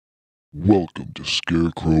Welcome to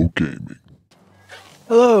Scarecrow Gaming.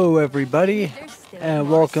 Hello, everybody,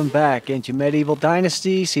 and welcome back into Medieval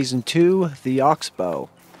Dynasty Season 2, The Oxbow.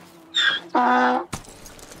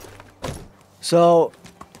 So,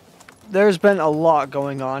 there's been a lot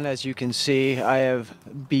going on, as you can see. I have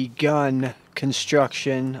begun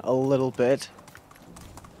construction a little bit.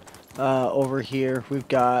 Over here, we've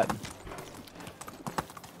got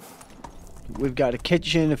a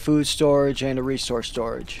kitchen, a food storage, and a resource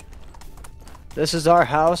storage. This is our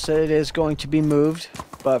house. It is going to be moved,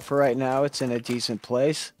 but for right now, it's in a decent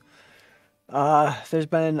place. There's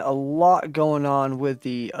been a lot going on with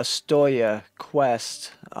the Ostoya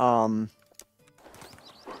quest. I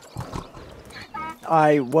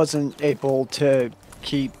wasn't able to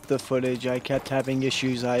keep the footage. I kept having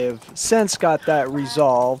issues. I have since got that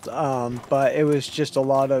resolved, but it was just a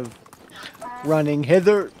lot of running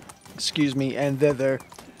hither, and thither,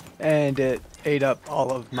 and it ate up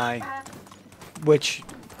all of my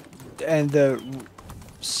and the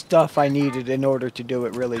stuff I needed in order to do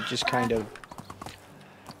it really just kind of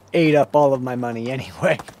ate up all of my money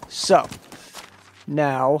anyway. So,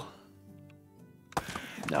 now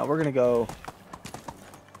we're gonna go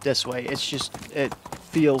this way. It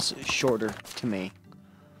feels shorter to me,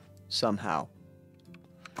 somehow.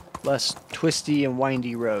 Less twisty and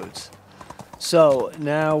windy roads. So,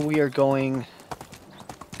 now we are going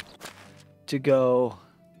to go,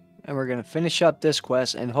 and we're going to finish up this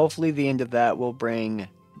quest, and hopefully the end of that will bring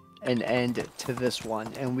an end to this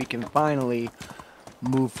one, and we can finally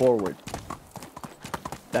move forward.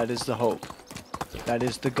 That is the hope. That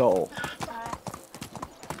is the goal.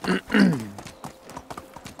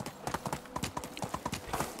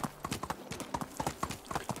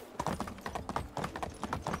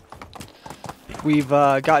 We've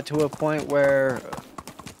got to a point where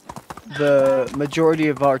the majority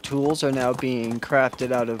of our tools are now being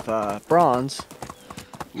crafted out of bronze,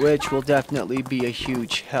 which will definitely be a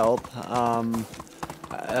huge help.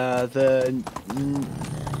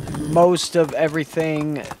 Most of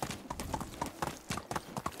everything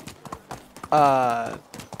from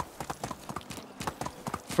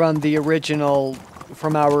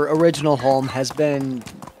our original home has been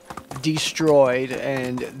destroyed,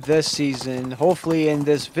 and this season, hopefully in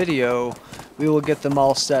this video, we will get them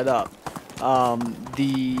all set up.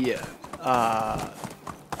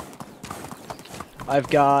 I've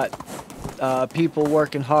got people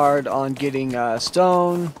working hard on getting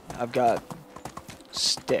stone. I've got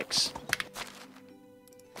sticks.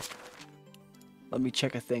 Let me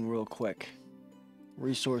check a thing real quick.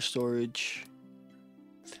 Resource storage.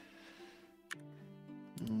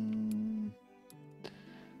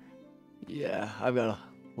 Yeah, I've got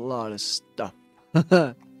a lot of stuff.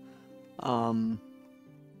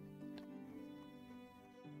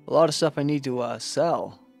 A lot of stuff I need to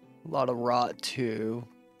sell. A lot of rot too.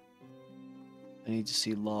 I need to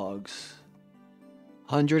see logs.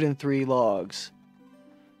 103 logs.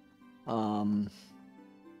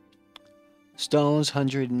 Stones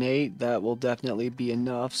 108. That will definitely be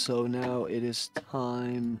enough. So now it is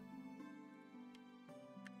time.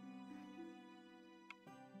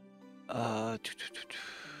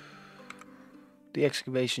 The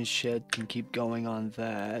excavation shed can keep going on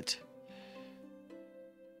that.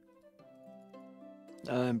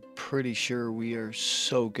 I'm pretty sure we are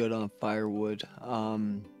so good on firewood.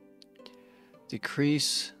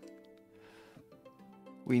 Decrease.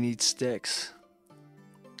 We need sticks.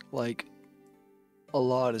 Like, a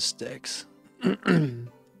lot of sticks.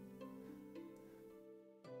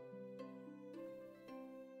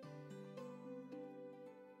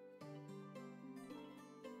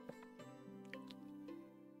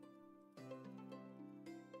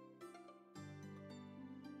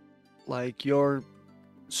 Like, your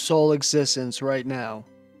sole existence right now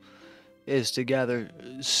is to gather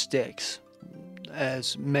sticks,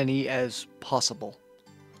 as many as possible.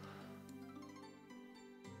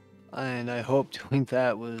 And I hope doing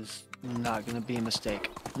that was not going to be a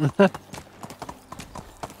mistake. As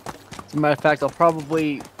a matter of fact, I'll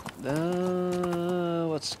probably...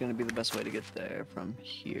 what's going to be the best way to get there from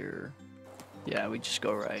here? Yeah, we just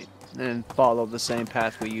go right. And follow the same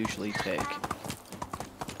path we usually take.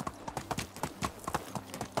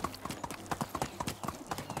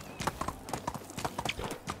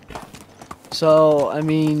 So, I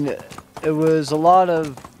mean, it was a lot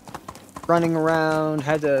of running around,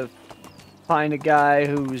 had to find a guy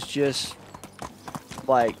who was just,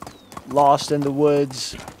 like, lost in the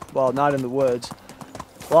woods. Well, not in the woods.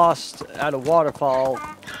 Lost at a waterfall,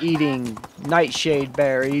 eating nightshade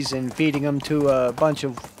berries and feeding them to a bunch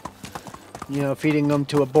of, feeding them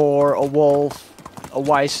to a boar, a wolf, a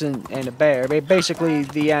weiss and a bear. Basically,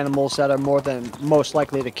 the animals that are most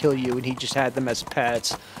likely to kill you, and he just had them as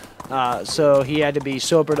pets. So he had to be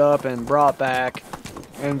sobered up and brought back.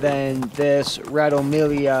 And then this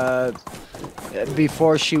Radomilia,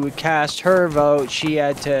 before she would cast her vote, she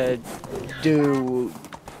had to do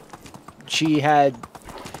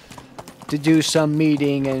some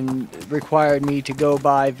meeting and required me to go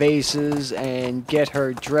buy vases and get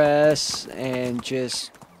her dress and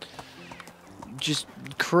just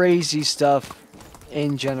crazy stuff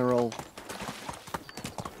in general.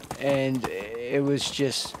 And it was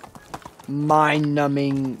just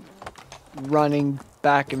mind-numbing, running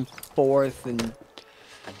back and forth and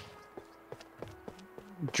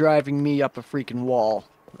driving me up a freaking wall.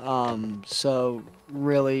 So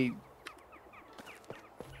really,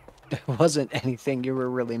 there wasn't anything you were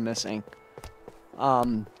really missing.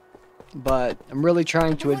 But I'm really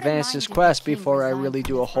trying to advance this quest before I really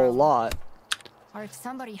do a whole lot. Or if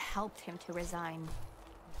somebody helped him to resign.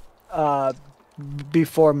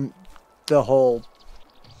 Before the whole,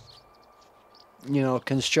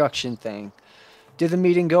 construction thing. Did the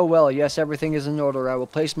meeting go well? Yes, everything is in order. I will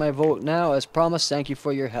place my vote now. As promised, thank you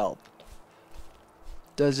for your help.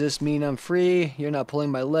 Does this mean I'm free? You're not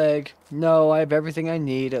pulling my leg? No, I have everything I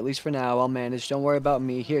need. At least for now, I'll manage. Don't worry about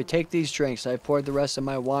me. Here, take these drinks. I poured the rest of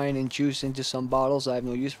my wine and juice into some bottles. I have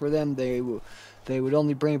no use for them. They would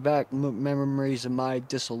only bring back memories of my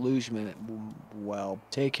disillusionment. Well,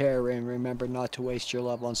 take care and remember not to waste your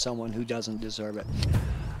love on someone who doesn't deserve it.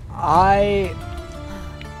 I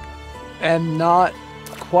am not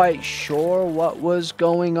quite sure what was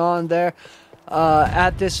going on there.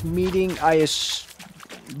 At this meeting,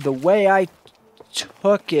 the way I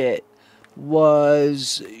took it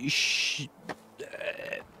was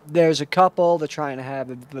there's a couple, they're trying to have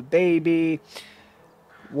a baby.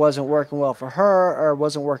 Wasn't working well for her, or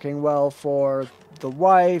wasn't working well for the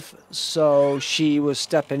wife, so she was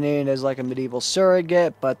stepping in as like a medieval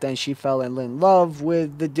surrogate, but then she fell in love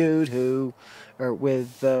with the dude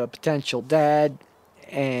with the potential dad,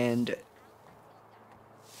 and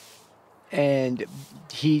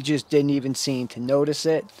he just didn't even seem to notice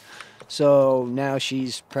it. So now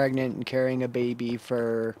she's pregnant and carrying a baby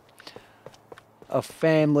for a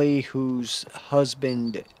family whose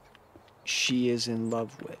husband she is in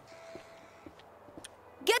love with.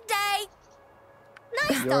 Good day.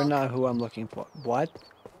 Nice. You're not who I'm looking for. What?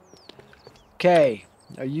 Okay,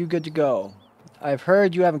 are you good to go? I've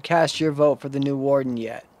heard you haven't cast your vote for the new warden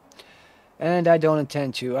yet. And I don't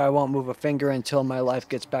intend to. I won't move a finger until my life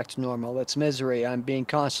gets back to normal. It's misery. I'm being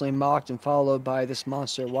constantly mocked and followed by this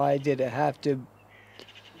monster. Why did it have to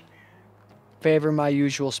favor my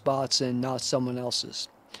usual spots and not someone else's?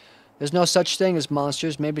 There's no such thing as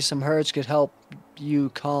monsters. Maybe some herds could help you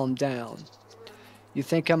calm down. You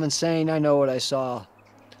think I'm insane? I know what I saw.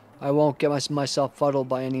 I won't get myself fuddled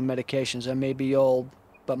by any medications. I may be old,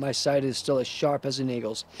 but my sight is still as sharp as an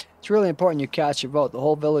eagle's. It's really important you cast your vote. The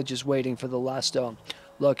whole village is waiting for the last stone.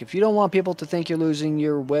 Look, if you don't want people to think you're losing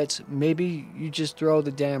your wits, maybe you just throw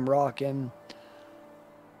the damn rock in.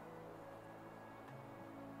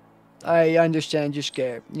 I understand you're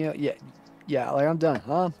scared. Yeah, like I'm done,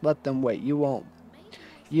 huh? Let them wait. You won't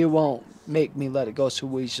make me let it go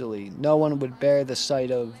so easily. No one would bear the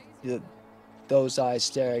sight of those eyes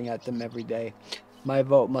staring at them every day. My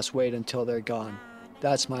vote must wait until they're gone.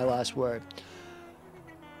 That's my last word.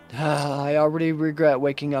 I already regret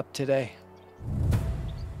waking up today.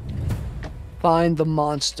 Find the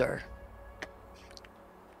monster.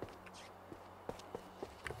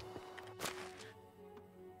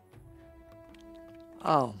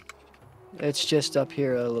 Oh. It's just up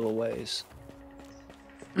here a little ways.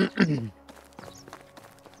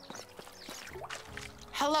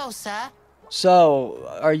 Hello, sir.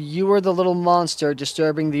 So, you were the little monster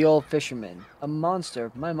disturbing the old fisherman. A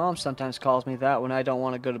monster? My mom sometimes calls me that when I don't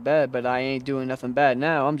want to go to bed, but I ain't doing nothing bad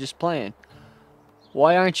now. I'm just playing.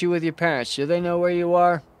 Why aren't you with your parents? Do they know where you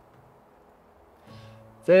are?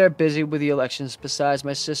 They are busy with the elections. Besides,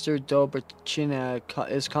 my sister Dobrachina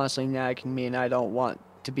is constantly nagging me, and I don't want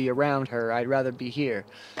to be around her. I'd rather be here.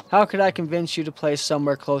 How could I convince you to place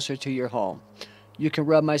somewhere closer to your home? You can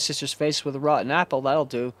rub my sister's face with a rotten apple. That'll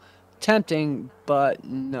do. Tempting, but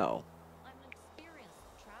no.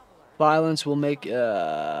 Violence will make,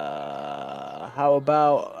 how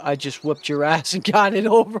about I just whooped your ass and got it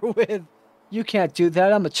over with? You can't do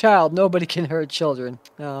that. I'm a child. Nobody can hurt children.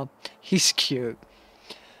 Oh, he's cute.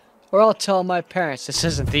 Or I'll tell my parents this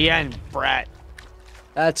isn't the end, brat.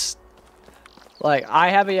 That's, like, I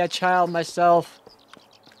have a child myself,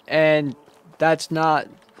 and that's not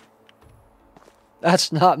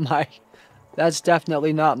my That's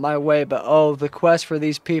definitely not my way, but oh, the quests for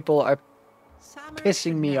these people are Summer pissing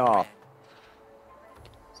should me never off. end.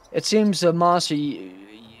 It seems a monster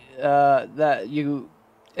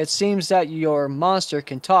it seems that your monster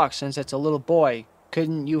can talk since it's a little boy.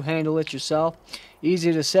 Couldn't you handle it yourself?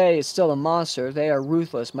 Easy to say, it's still a monster. They are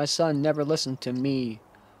ruthless. My son never listened to me,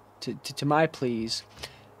 to my pleas.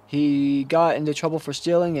 He got into trouble for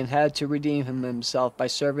stealing and had to redeem himself by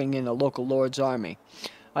serving in a local lord's army.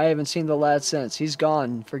 I haven't seen the lad since. He's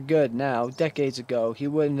gone for good now. Decades ago. He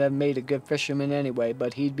wouldn't have made a good fisherman anyway,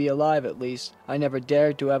 but he'd be alive at least. I never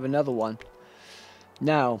dared to have another one.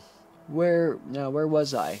 Now, where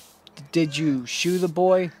was I? Did you shoo the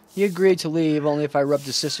boy? He agreed to leave only if I rubbed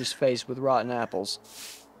his sister's face with rotten apples.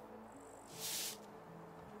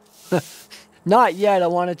 Not yet. I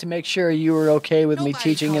wanted to make sure you were okay with me Nobody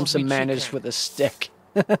teaching him calls me some manners chicken. with a stick.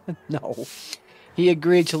 No. He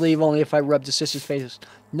agreed to leave only if I rubbed his sister's face.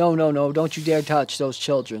 No, no, no. Don't you dare touch those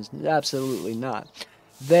children. Absolutely not.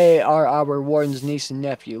 They are our warden's niece and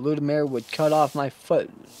nephew. Ludimir would cut off my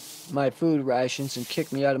food rations and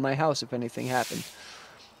kick me out of my house if anything happened.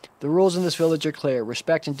 The rules in this village are clear.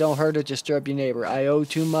 Respect and don't hurt or disturb your neighbor. I owe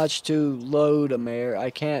too much to Ludimir.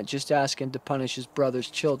 I can't just ask him to punish his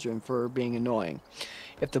brother's children for being annoying.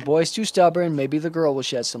 If the boy's too stubborn, maybe the girl will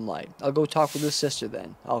shed some light. I'll go talk with his sister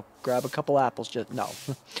then. I'll grab a couple apples. No.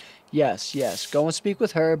 Yes, yes. Go and speak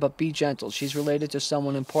with her, but be gentle. She's related to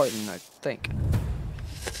someone important, I think.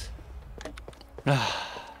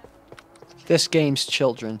 This game's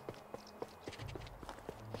children.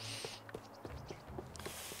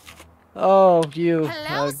 Oh, you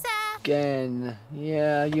Hello, sir. again.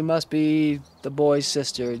 Yeah, you must be the boy's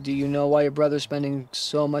sister. Do you know why your brother's spending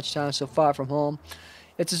so much time so far from home?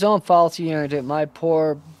 It's his own fault. He earned it. My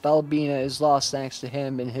poor Balbina is lost thanks to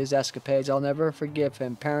him and his escapades. I'll never forgive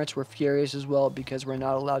him. Parents were furious as well because we're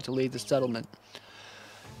not allowed to leave the settlement.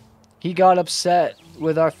 He got upset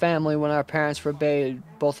with our family when our parents forbade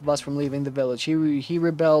both of us from leaving the village. He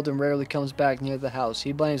rebelled and rarely comes back near the house.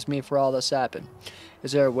 He blames me for all that's happened.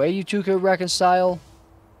 Is there a way you two could reconcile?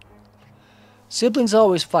 Siblings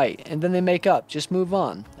always fight, and then they make up. Just move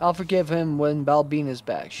on. I'll forgive him when Balbina's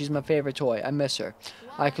back. She's my favorite toy. I miss her.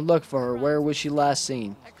 I could look for her. Where was she last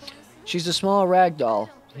seen? She's a small rag doll.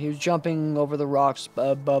 He was jumping over the rocks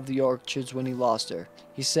above the orchards when he lost her.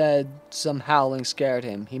 He said some howling scared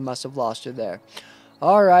him. He must have lost her there.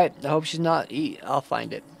 Alright, I hope she's not I'll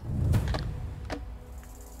find it.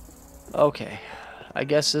 Okay. I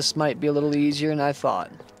guess this might be a little easier than I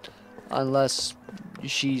thought. Unless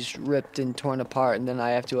she's ripped and torn apart and then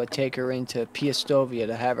I have to take her into Ostoya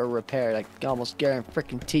to have her repaired. I can almost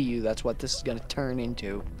guarantee you that's what this is going to turn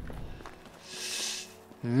into.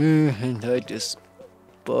 And I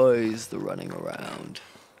despise the running around.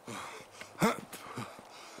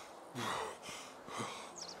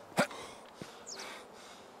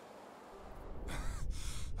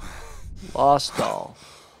 Lost doll.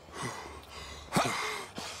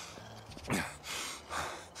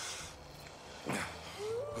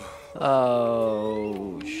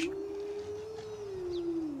 Oh, shit.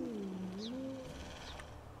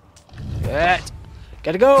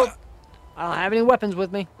 Gotta go. I don't have any weapons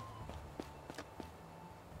with me.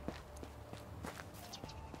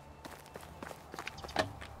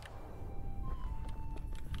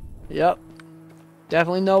 Yep.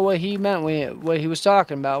 Definitely know what he meant what he was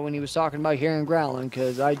talking about when he was talking about hearing growling,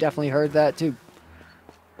 because I definitely heard that too.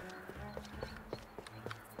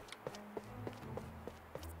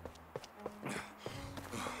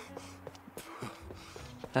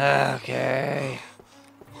 Okay.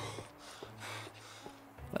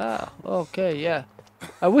 Oh, okay, yeah.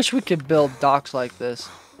 I wish we could build docks like this.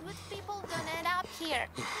 Good people don't end up here.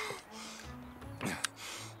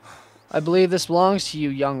 I believe this belongs to you,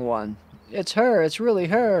 young one. It's her, it's really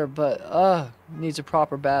her, but, needs a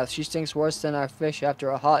proper bath. She stinks worse than our fish after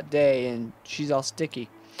a hot day, and she's all sticky.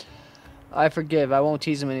 I forgive, I won't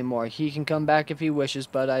tease him anymore. He can come back if he wishes,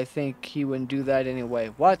 but I think he wouldn't do that anyway.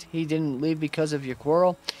 What? He didn't leave because of your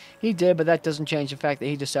quarrel? He did, but that doesn't change the fact that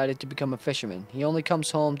he decided to become a fisherman. He only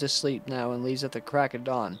comes home to sleep now and leaves at the crack of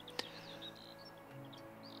dawn.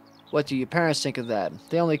 What do your parents think of that?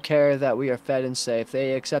 They only care that we are fed and safe.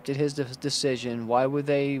 They accepted his decision. Why would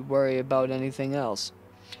they worry about anything else?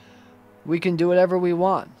 We can do whatever we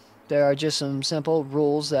want. There are just some simple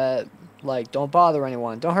rules that, like, don't bother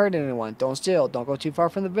anyone, don't hurt anyone, don't steal, don't go too far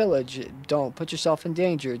from the village, don't put yourself in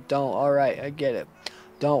danger, don't, alright, I get it.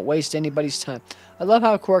 Don't waste anybody's time. I love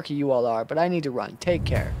how quirky you all are, but I need to run. Take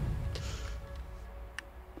care.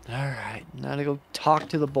 Alright, now to go talk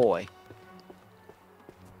to the boy.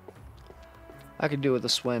 I could do with a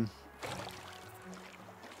swim.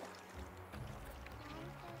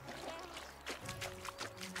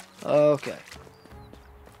 Okay.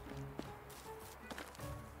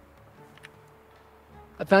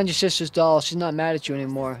 I found your sister's doll. She's not mad at you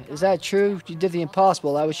anymore. Is that true? You did the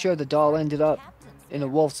impossible. I was sure the doll ended up in a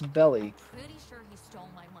wolf's belly. Pretty sure he stole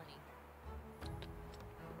my money.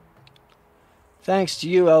 Thanks to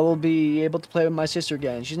you, I will be able to play with my sister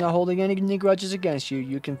again. She's not holding any grudges against you.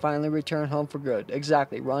 You can finally return home for good.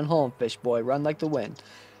 Exactly. Run home, fish boy. Run like the wind.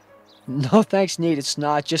 No thanks needed,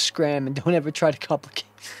 Snot. Just scram and don't ever try to complicate.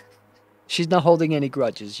 She's not holding any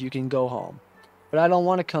grudges. You can go home. But I don't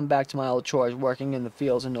want to come back to my old chores. Working in the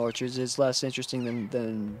fields and orchards is less interesting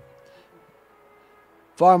than...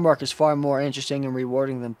 Farm work is far more interesting and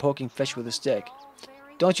rewarding than poking fish with a stick.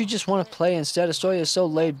 Don't you just want to play instead? Ostoya is so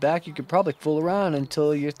laid back you could probably fool around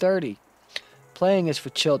until you're 30. Playing is for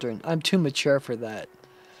children. I'm too mature for that.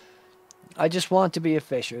 I just want to be a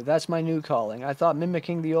fisher. That's my new calling. I thought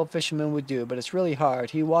mimicking the old fisherman would do, but it's really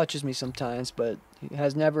hard. He watches me sometimes, but he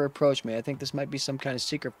has never approached me. I think this might be some kind of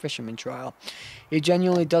secret fisherman trial. He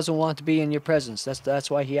genuinely doesn't want to be in your presence. That's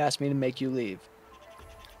why he asked me to make you leave.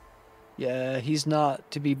 Yeah, he's not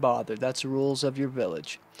to be bothered. That's the rules of your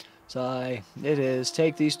village. Sigh. It is.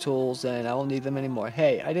 Take these tools, and I won't need them anymore.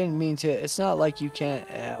 Hey, I didn't mean to. It's not like you can't.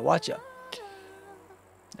 Watch out.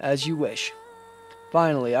 As you wish.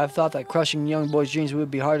 Finally, I've thought that crushing young boys' dreams would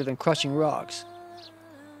be harder than crushing rocks.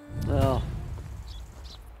 Oh.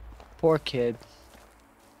 Poor kid.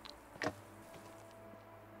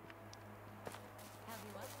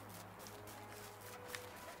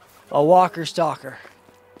 A walker stalker.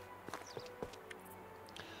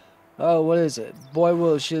 Oh, what is it? Boy,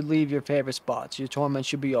 will should leave your favorite spots. Your torment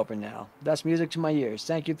should be over now. That's music to my ears.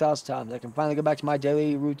 Thank you 1,000 times. I can finally go back to my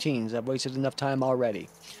daily routines. I've wasted enough time already.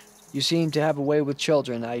 You seem to have a way with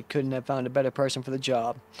children. I couldn't have found a better person for the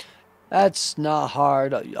job. That's not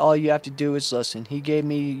hard. All you have to do is listen. He gave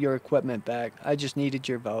me your equipment back. I just needed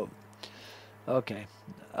your vote. Okay.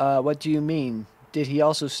 What do you mean? Did he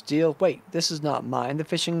also steal? Wait, this is not mine. The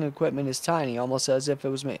fishing equipment is tiny, almost as if it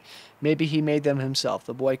was me. Maybe he made them himself.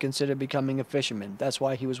 The boy considered becoming a fisherman. That's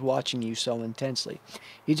why he was watching you so intensely.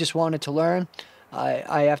 He just wanted to learn.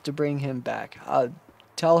 I have to bring him back.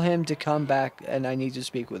 Tell him to come back, and I need to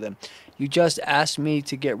speak with him. You just asked me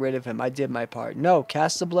to get rid of him. I did my part. No,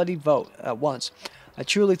 cast the bloody vote at once. I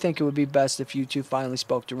truly think it would be best if you two finally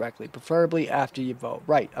spoke directly, preferably after you vote.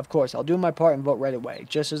 Right, of course, I'll do my part and vote right away,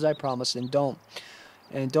 just as I promised, and don't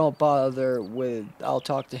bother with, I'll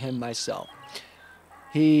talk to him myself.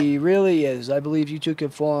 He really is. I believe you two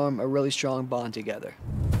could form a really strong bond together.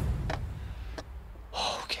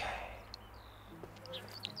 Okay.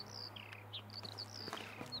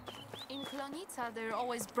 In Klonitsa, they're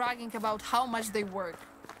always bragging about how much they work.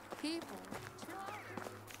 People.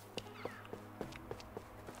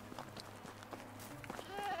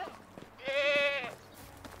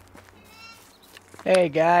 Hey,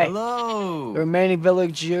 guy. Hello! The remaining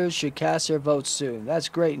villagers should cast their votes soon. That's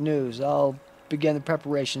great news. I'll begin the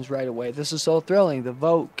preparations right away. This is so thrilling. The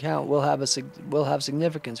vote count will have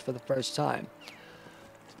significance for the first time.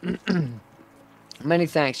 Many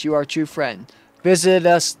thanks. You are a true friend. Visit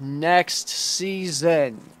us next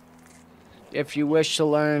season if you wish to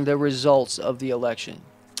learn the results of the election.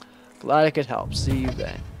 Glad I could help. See you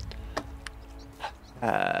then.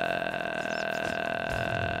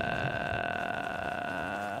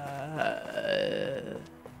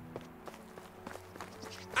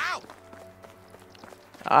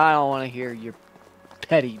 I don't want to hear your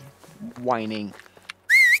petty whining.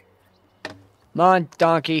 Come on,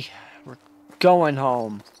 donkey. We're going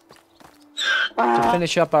home to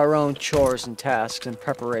finish up our own chores and tasks and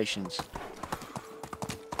preparations.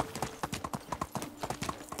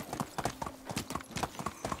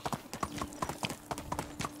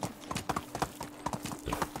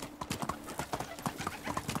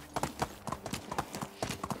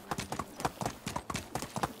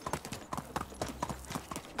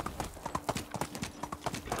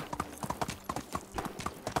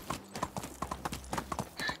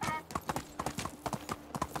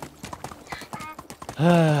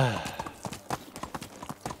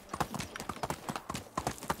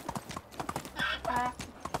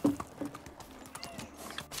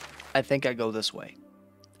 I think I go this way.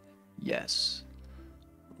 Yes.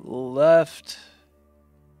 Left.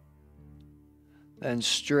 Then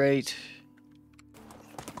straight.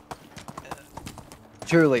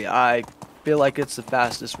 Truly, I feel like it's the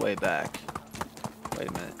fastest way back. Wait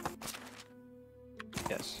a minute.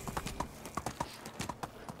 Yes.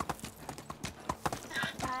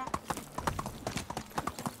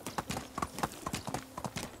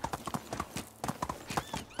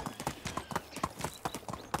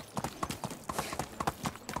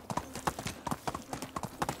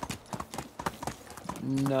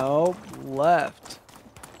 Nope. Left.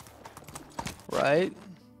 Right?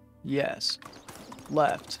 Yes.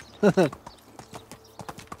 Left.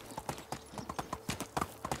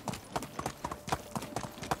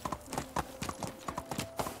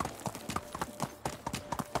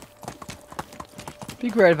 Be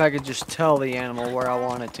great if I could just tell the animal where I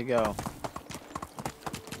want it to go.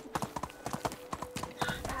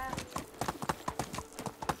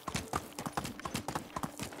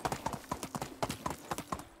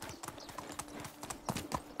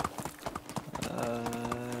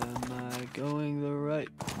 Am I going the right?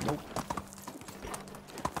 Nope.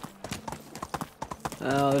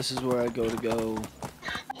 Now this is where I go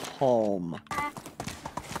home.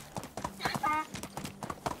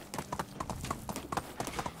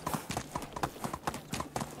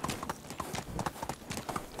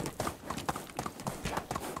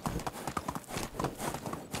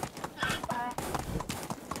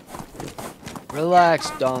 Relax,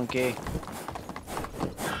 donkey.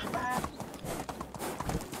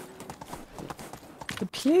 The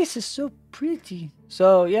place is so pretty.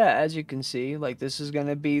 So yeah, as you can see, like this is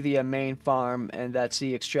gonna be the main farm, and that's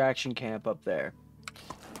the extraction camp up there.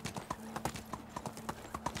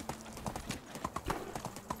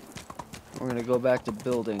 We're gonna go back to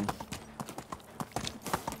building.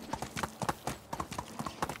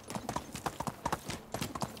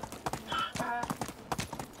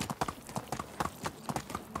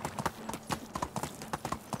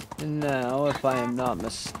 And now, if I am not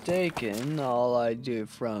mistaken, all I do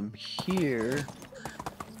from here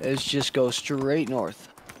is just go straight north.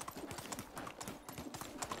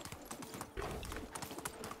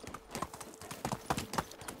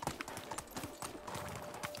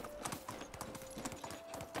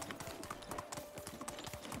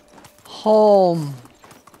 Home.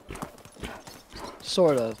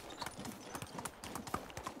 Sort of.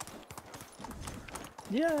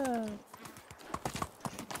 Yeah.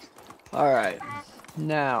 Alright.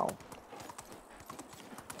 Now.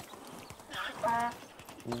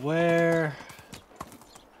 Where...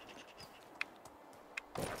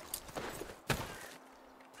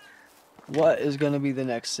 What is going to be the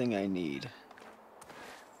next thing I need?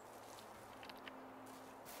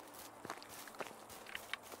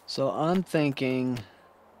 So I'm thinking...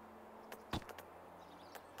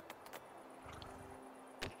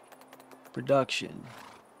 Production.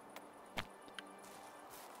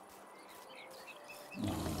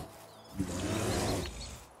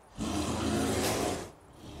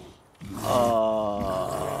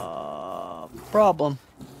 Problem.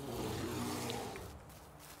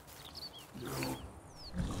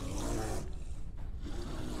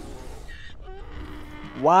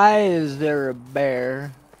 Why is there a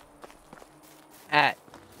bear at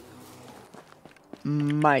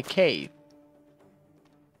my cave?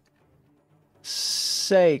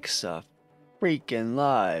 Sakes of freaking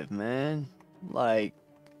live, man. Like,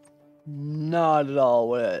 not at all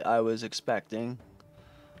what I was expecting.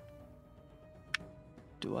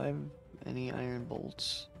 Do I have any iron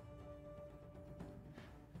bolts?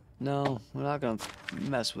 No, we're not gonna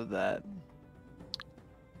mess with that.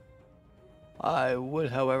 I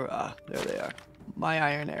would, however, there they are. My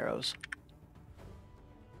iron arrows.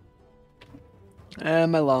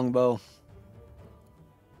 And my longbow.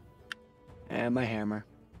 And my hammer.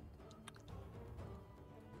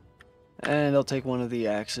 And I'll take one of the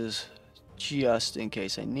axes, just in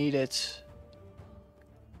case I need it.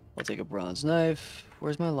 I'll take a bronze knife.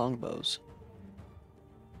 Where's my longbows?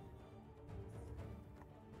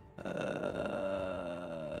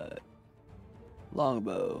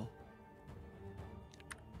 Longbow.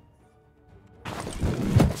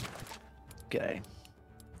 Okay.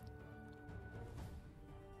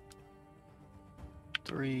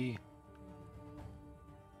 3,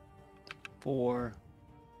 4,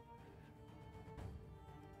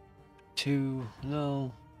 2,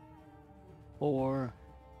 no, 4.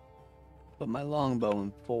 Put my longbow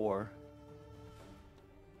in 4.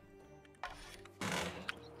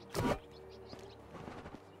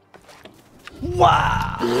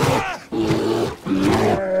 Wow!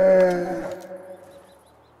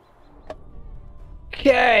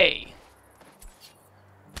 Okay.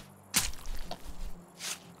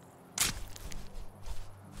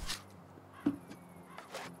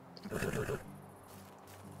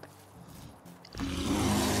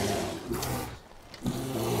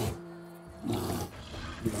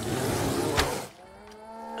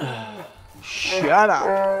 Shut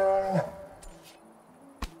up.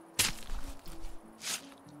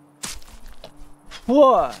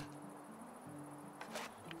 What?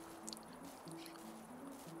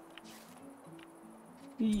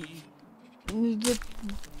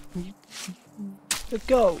 The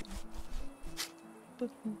go.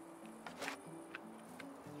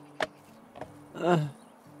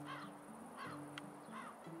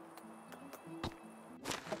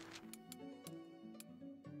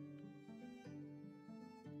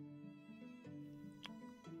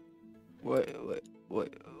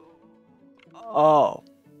 Wait. Oh.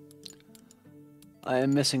 I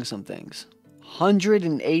am missing some things.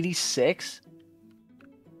 186?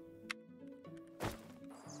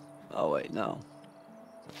 Oh, wait, no.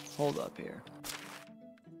 Hold up here.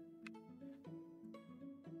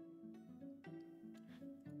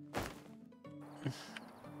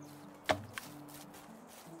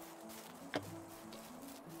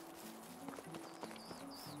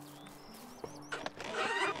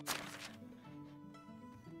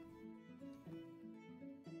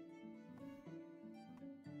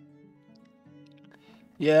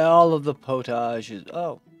 Yeah, all of the potage is...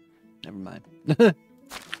 Oh, never mind.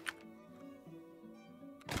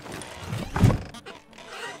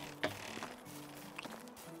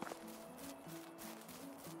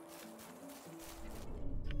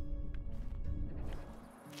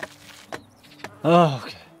 Oh,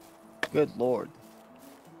 okay. Good lord.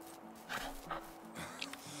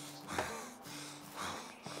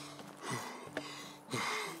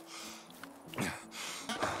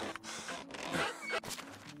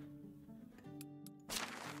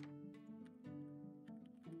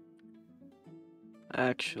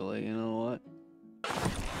 Actually, you know what?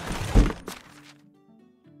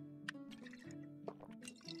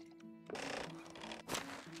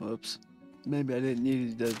 Whoops. Maybe I didn't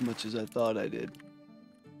need it as much as I thought I did.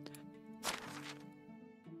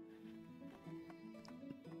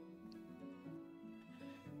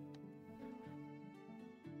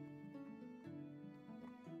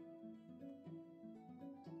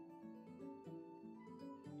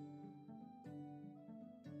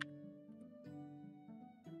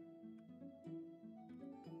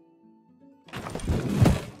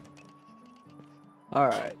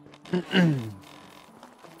 Alright.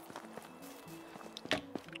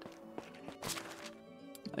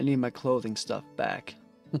 I need my clothing stuff back.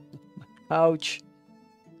 My pouch.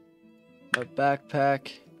 My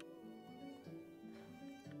backpack.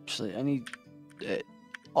 Actually, I need it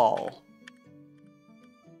all.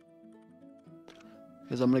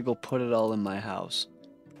 Because I'm going to go put it all in my house.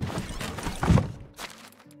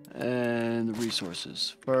 And the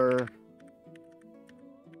resources. Fur.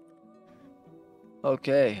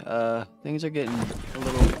 Okay, things are getting a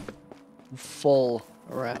little full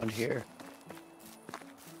around here.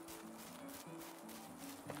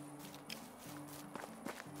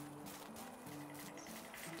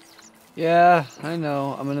 Yeah, I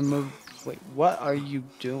know. I'm gonna move. Wait, what are you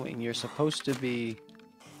doing? You're supposed to be...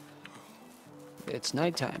 It's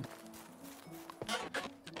nighttime.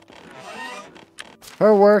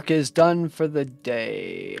 Her work is done for the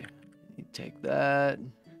day. You take that.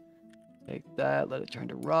 Take that. Let it turn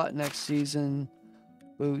to rot next season.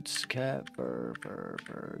 Boots, cat, fur,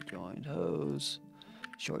 joined hose.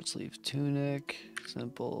 Short sleeve tunic.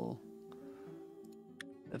 Simple.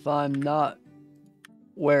 If I'm not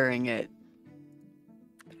wearing it,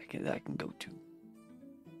 that can go too.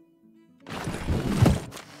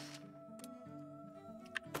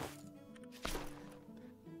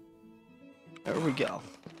 There we go.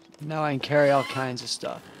 Now I can carry all kinds of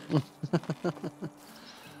stuff.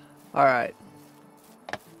 Alright.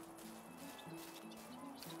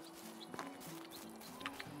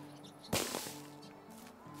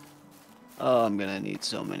 Oh, I'm gonna need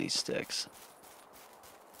so many sticks.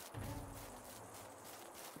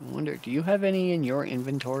 I wonder, do you have any in your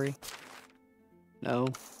inventory? No?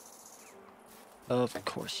 Of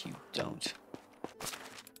course you don't.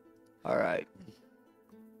 Alright.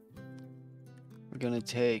 We're gonna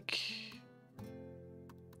take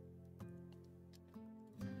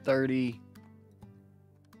 30.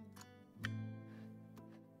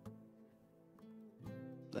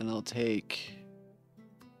 Then I'll take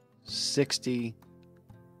 60.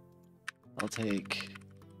 I'll take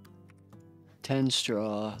 10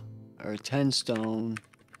 straw, or 10 stone,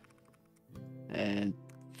 and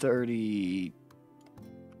 38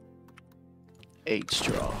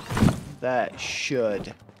 straw. That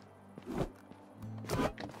should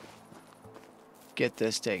get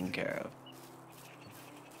this taken care of.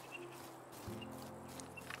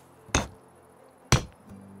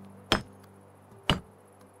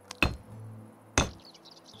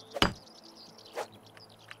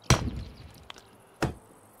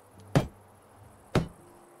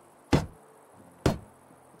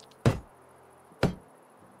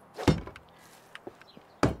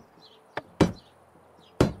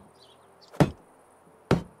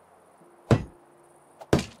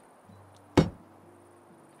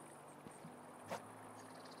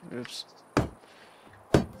 Oops.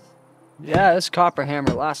 Yeah, this copper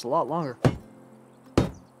hammer lasts a lot longer.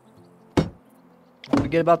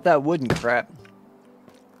 Forget about that wooden crap.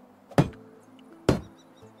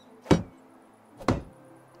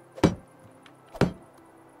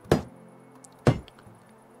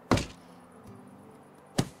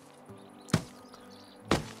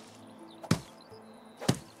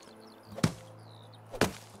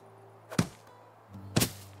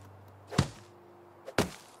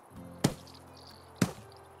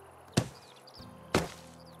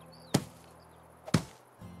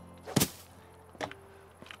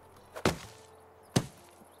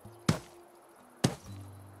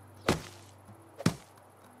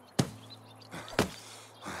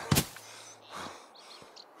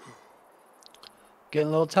 Getting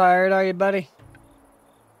a little tired, are you, buddy?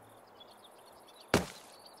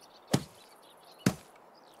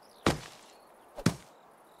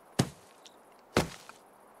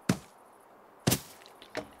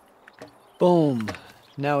 Boom.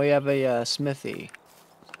 Now we have a smithy.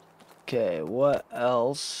 Okay, what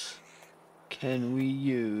else can we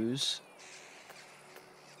use?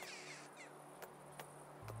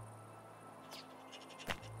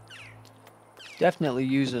 Definitely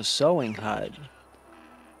use a sewing hut.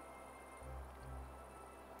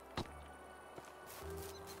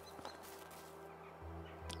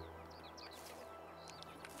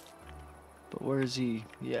 But where is he?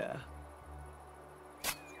 Yeah.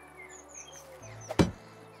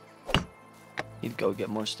 Need to go get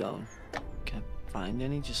more stone. Can't find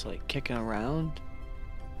any, just like kicking around.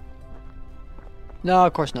 No,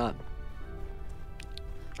 of course not.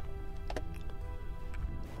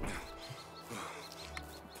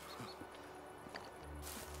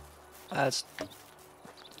 That's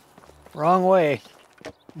wrong way.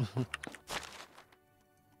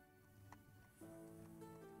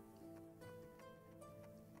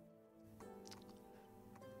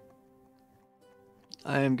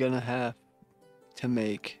 I am gonna have to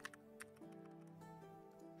make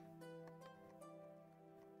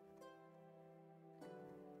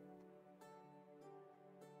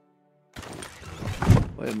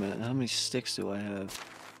wait a minute, how many sticks do I have?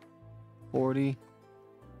 40.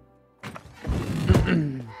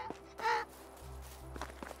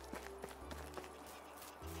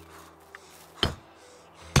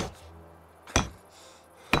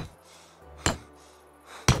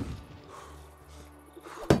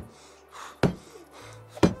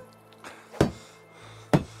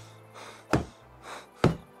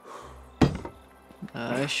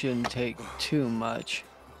 I shouldn't take too much.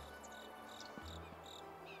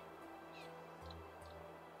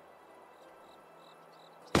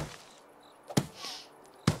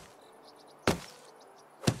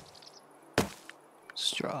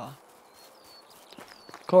 Straw.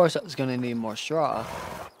 Of course, I was gonna need more straw.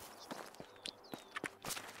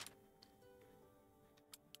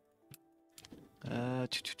 Uh,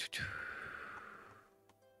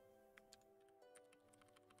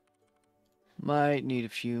 Might need a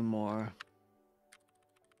few more.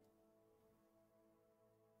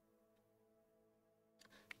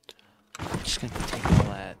 I'm just gonna take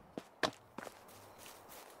all that.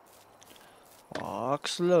 Walk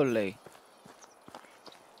slowly.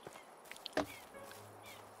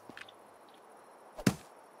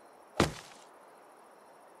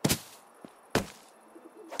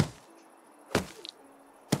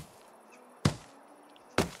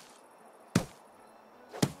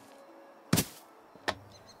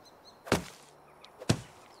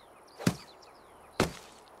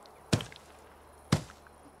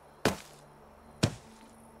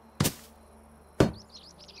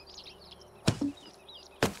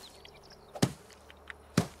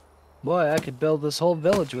 Boy, I could build this whole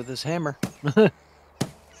village with this hammer.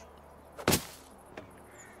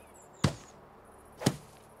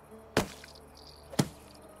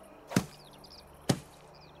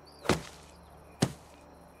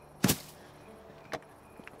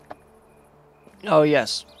 Oh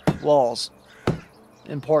yes, walls.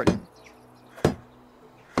 Important.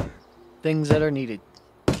 Things that are needed.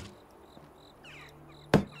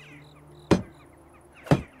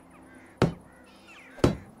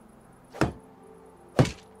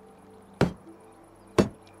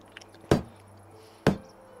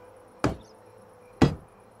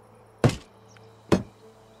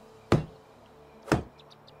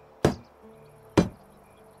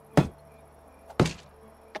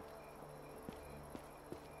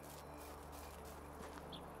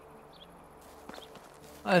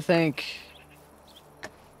 I think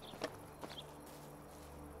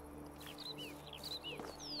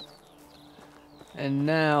and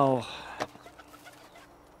now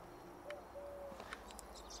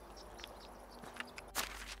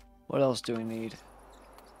What else do we need?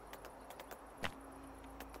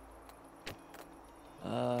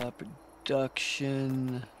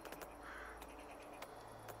 Production.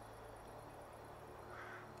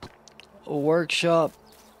 A workshop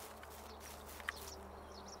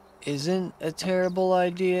isn't a terrible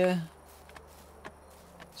idea.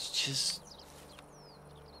 It's just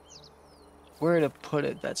where to put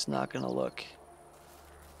it that's not gonna look.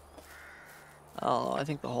 I don't know, I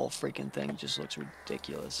think the whole freaking thing just looks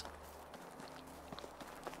ridiculous.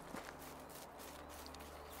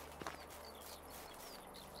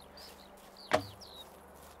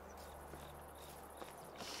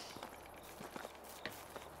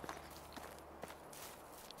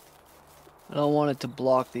 I don't want it to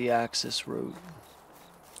block the access route.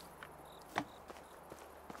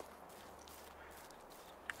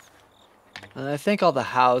 And I think all the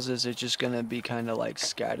houses are just gonna be kind of like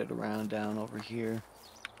scattered around down over here.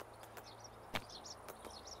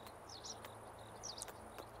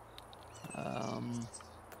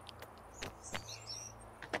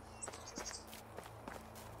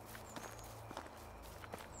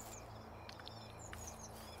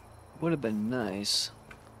 Would have been nice.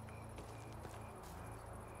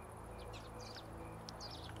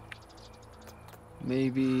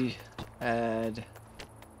 Maybe add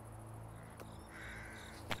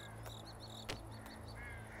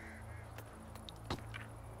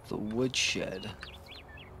the woodshed.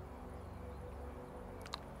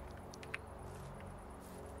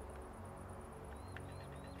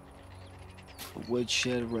 The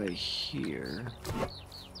woodshed right here.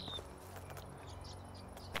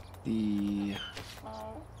 The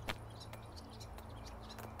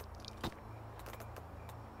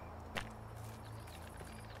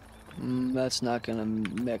that's not gonna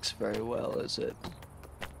mix very well, is it?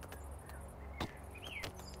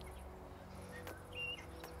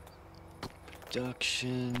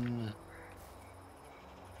 Production.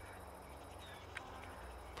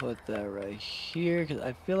 Put that right here, because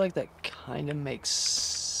I feel like that kind of makes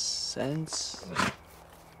sense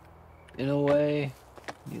in a way.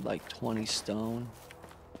 Need like 20 stone.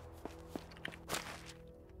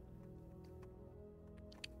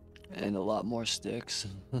 And a lot more sticks.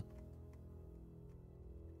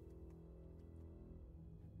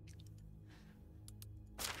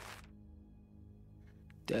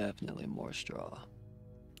 Definitely more straw.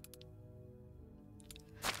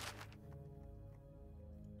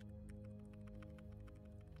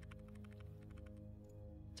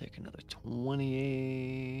 Take another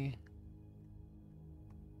 20.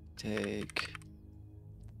 Take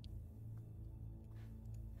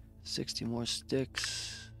 60 more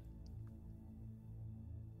sticks.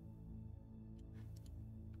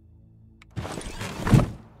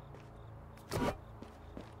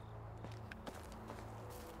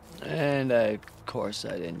 And of course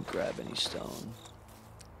I didn't grab any stone.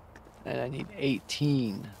 And I need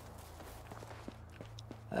 18.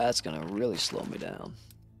 That's gonna really slow me down.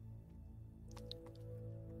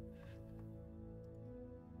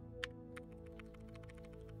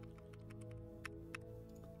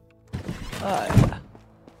 Alright.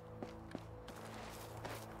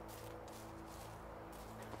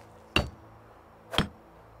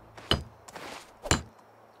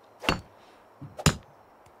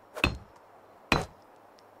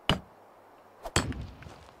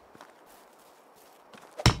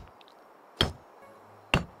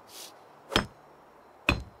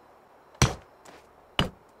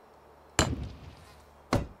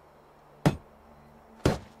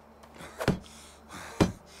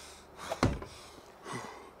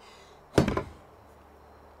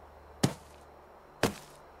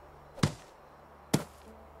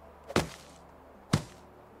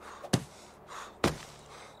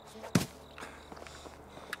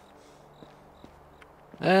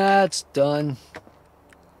 That's done.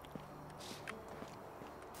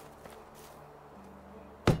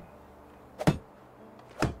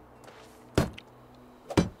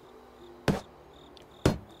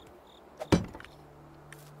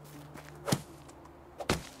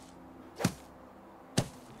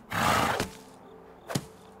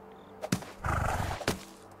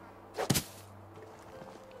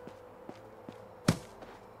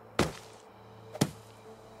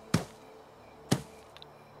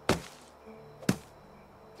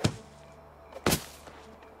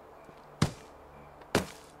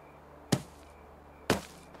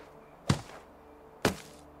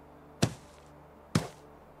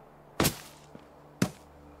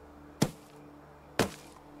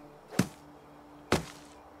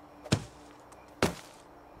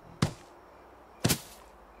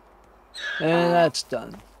 And that's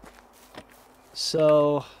done.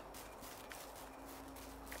 So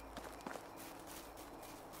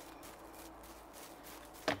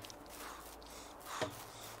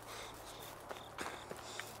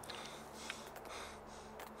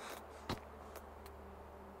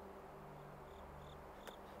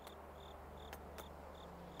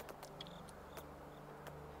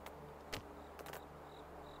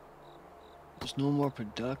There's no more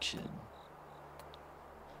production.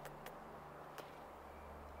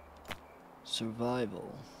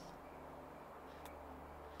 Survival.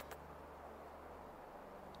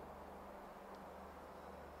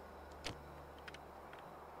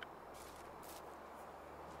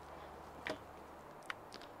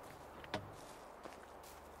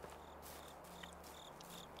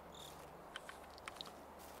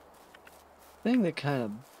 Thing that kind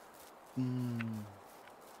of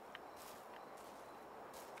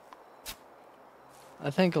I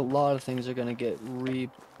think a lot of things are gonna get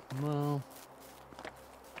well,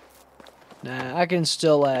 nah, I can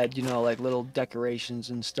still add, you know, like little decorations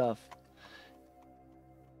and stuff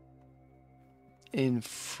in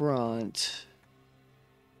front.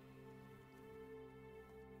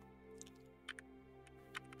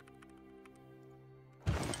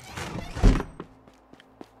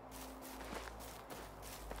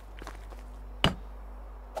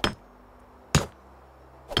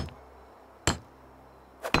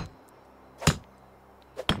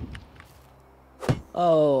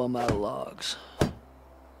 Oh, I'm out of logs.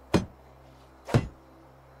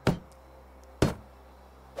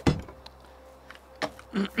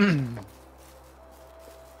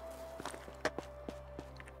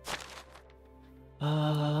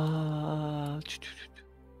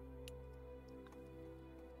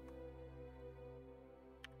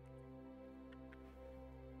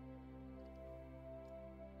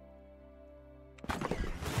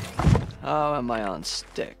 How am I on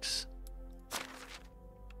sticks?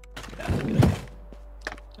 Yeah,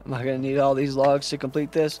 am I gonna need all these logs to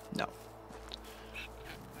complete this? No.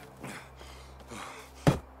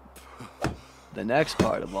 The next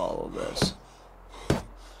part of all of this.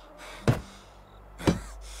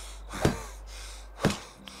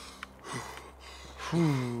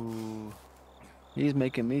 Whew. He's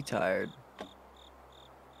making me tired.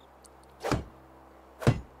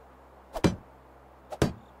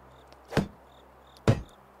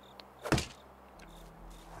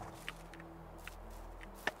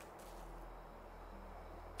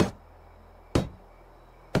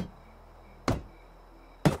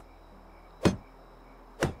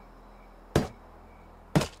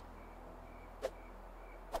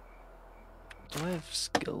 Do I have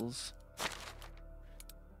skills?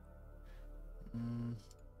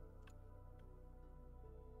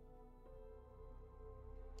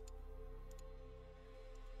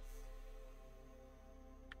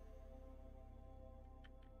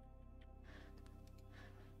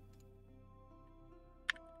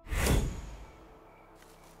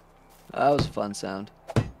 That was a fun sound.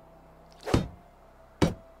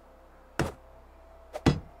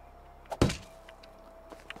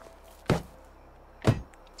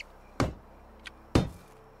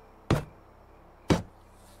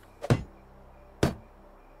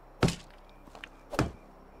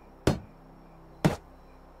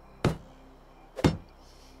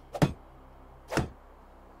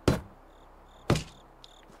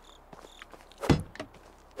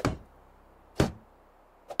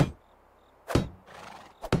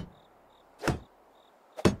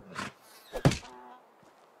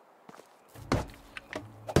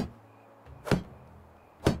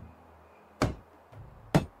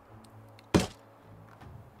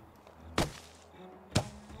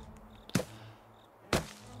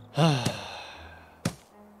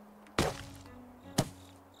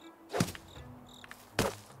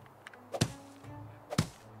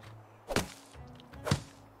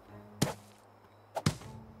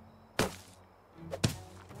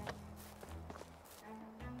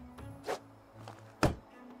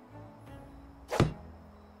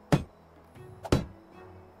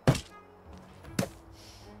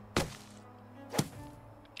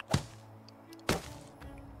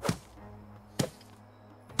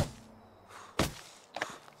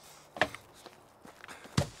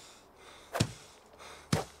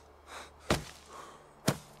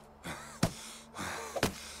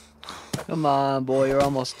 Come on, boy, you're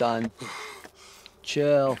almost done.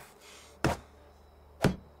 Chill.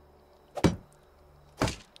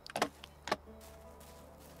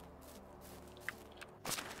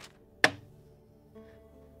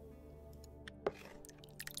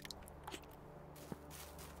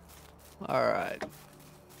 All right.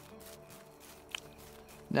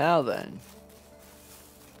 Now then.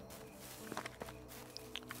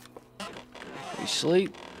 We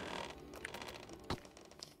sleep.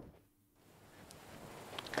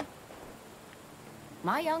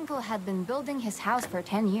 My uncle had been building his house for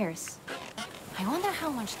 10 years. I wonder how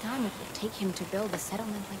much time it would take him to build a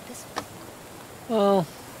settlement like this one. Well,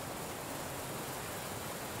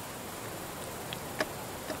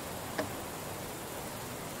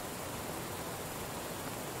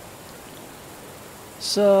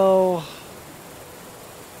 So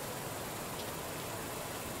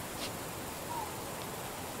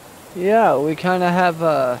yeah, we kind of have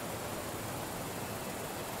a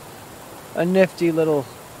nifty little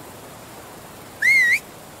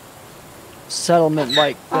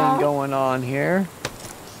settlement-like thing going on here.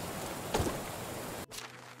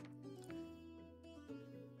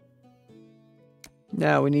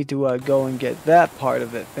 Now we need to go and get that part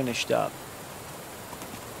of it finished up.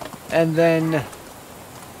 And then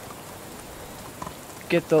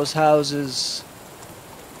get those houses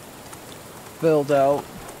filled out.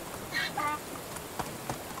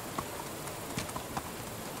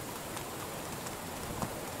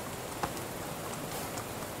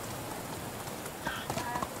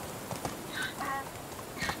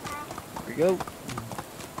 There we go.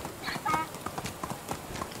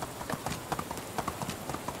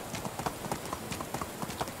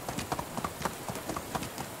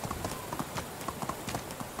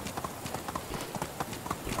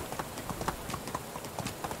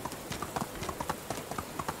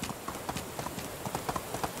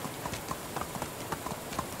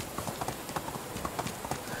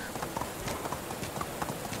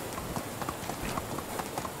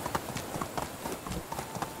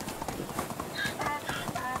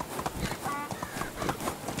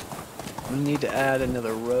 We need to add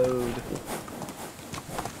another road.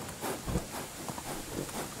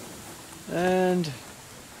 And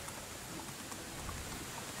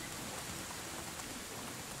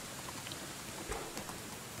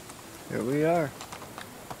here we are.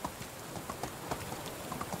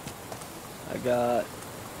 I got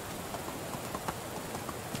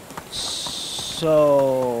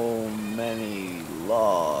so many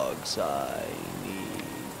logs I need.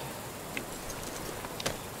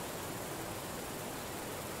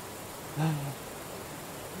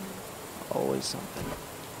 Always something.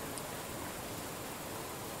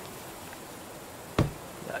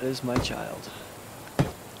 That is my child.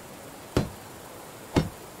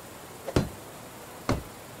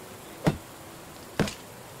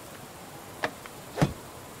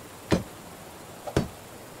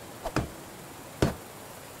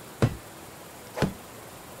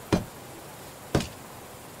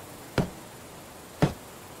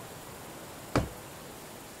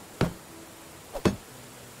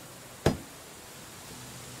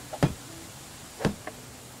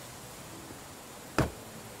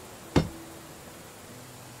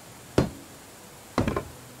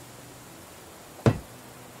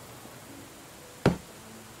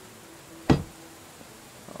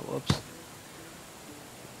 Whoops.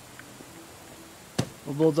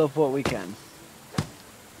 We'll build up what we can.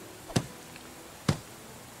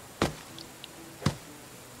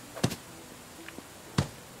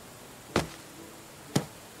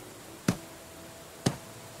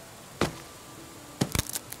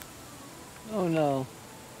 Oh no.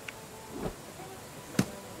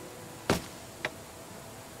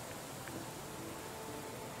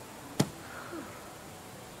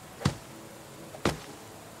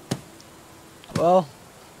 Well,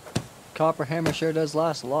 copper hammer sure does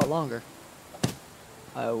last a lot longer.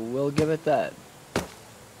 I will give it that.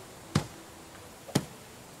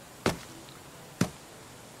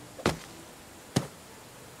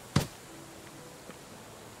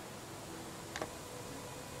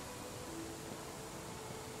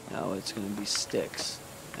 Now it's going to be sticks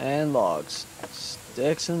and logs.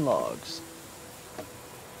 Sticks and logs.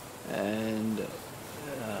 And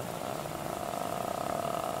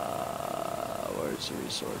where's the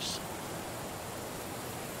resource?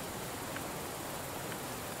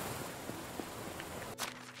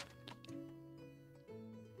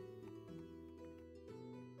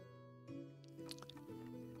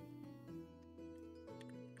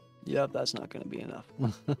 Yep, that's not going to be enough.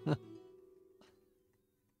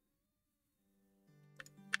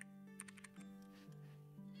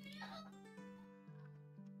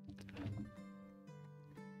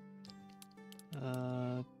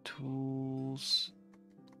 Tools.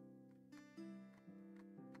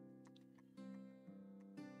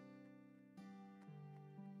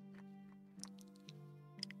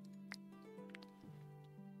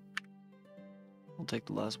 We'll take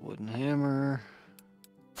the last wooden hammer.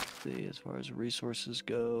 See, as far as resources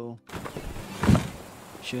go,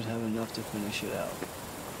 should have enough to finish it out.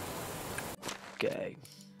 Okay,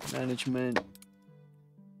 management.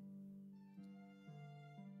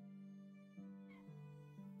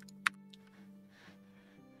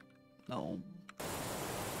 No.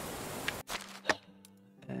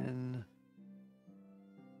 And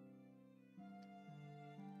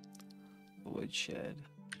woodshed.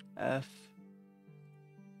 F.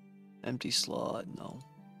 Empty slot. No.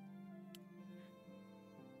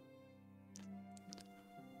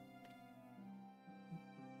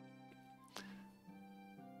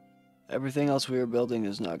 everything else we are building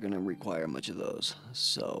is not going to require much of those.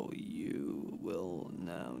 So you will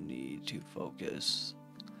now need to focus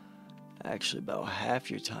actually about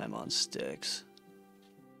half your time on sticks.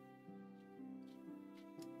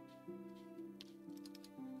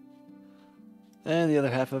 And the other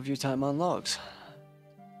half of your time on logs.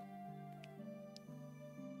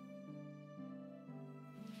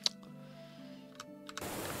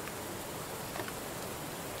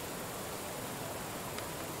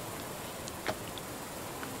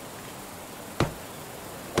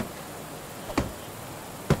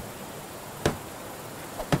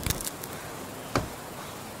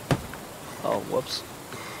 Oh, whoops.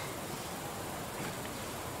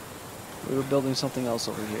 We were building something else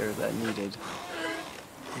over here that needed.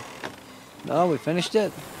 No, we finished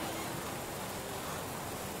it.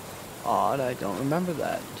 Odd, I don't remember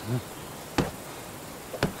that.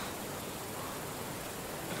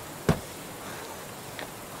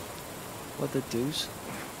 What the deuce?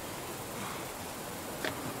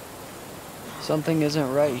 Something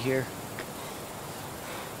isn't right here.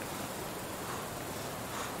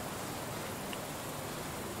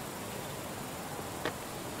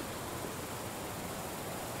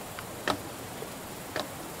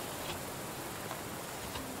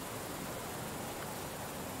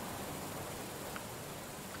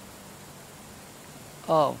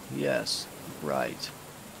 Oh, yes, right.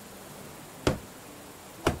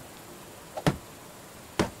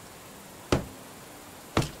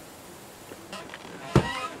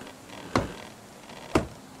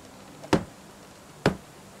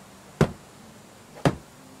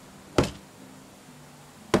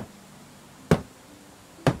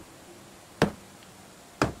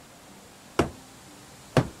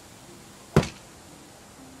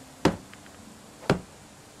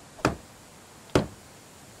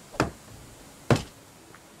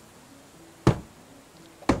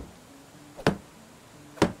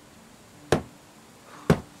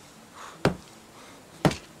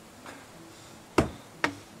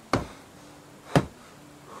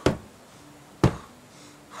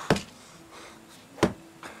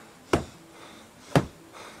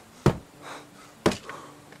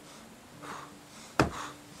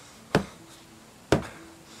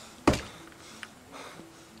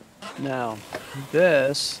 Now,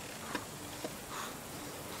 this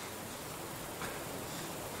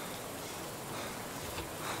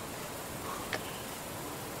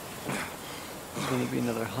is going to be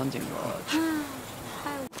another hunting lodge.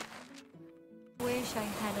 I wish I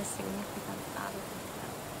had a significant other.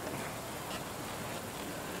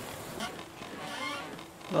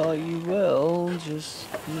 Well, you will, just,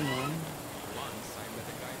 you know.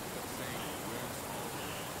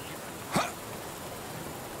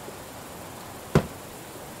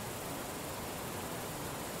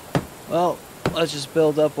 Well, let's just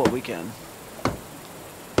build up what we can.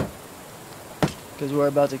 Because we're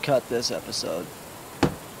about to cut this episode.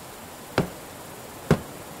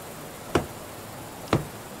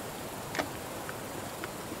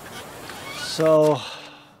 So,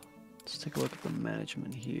 let's take a look at the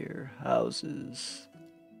management here. Houses.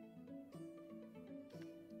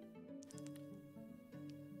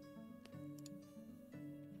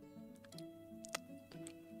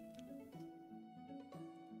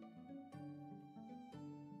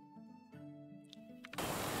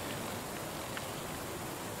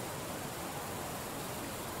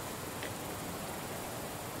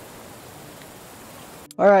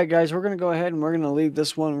 Alright guys, we're going to go ahead and we're going to leave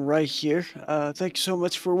this one right here. Thank you so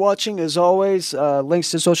much for watching. As always,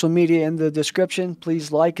 links to social media in the description.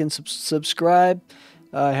 Please like and subscribe.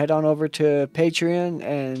 Head on over to Patreon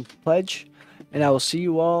and pledge. And I will see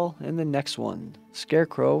you all in the next one.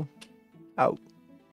 Scarecrow, out.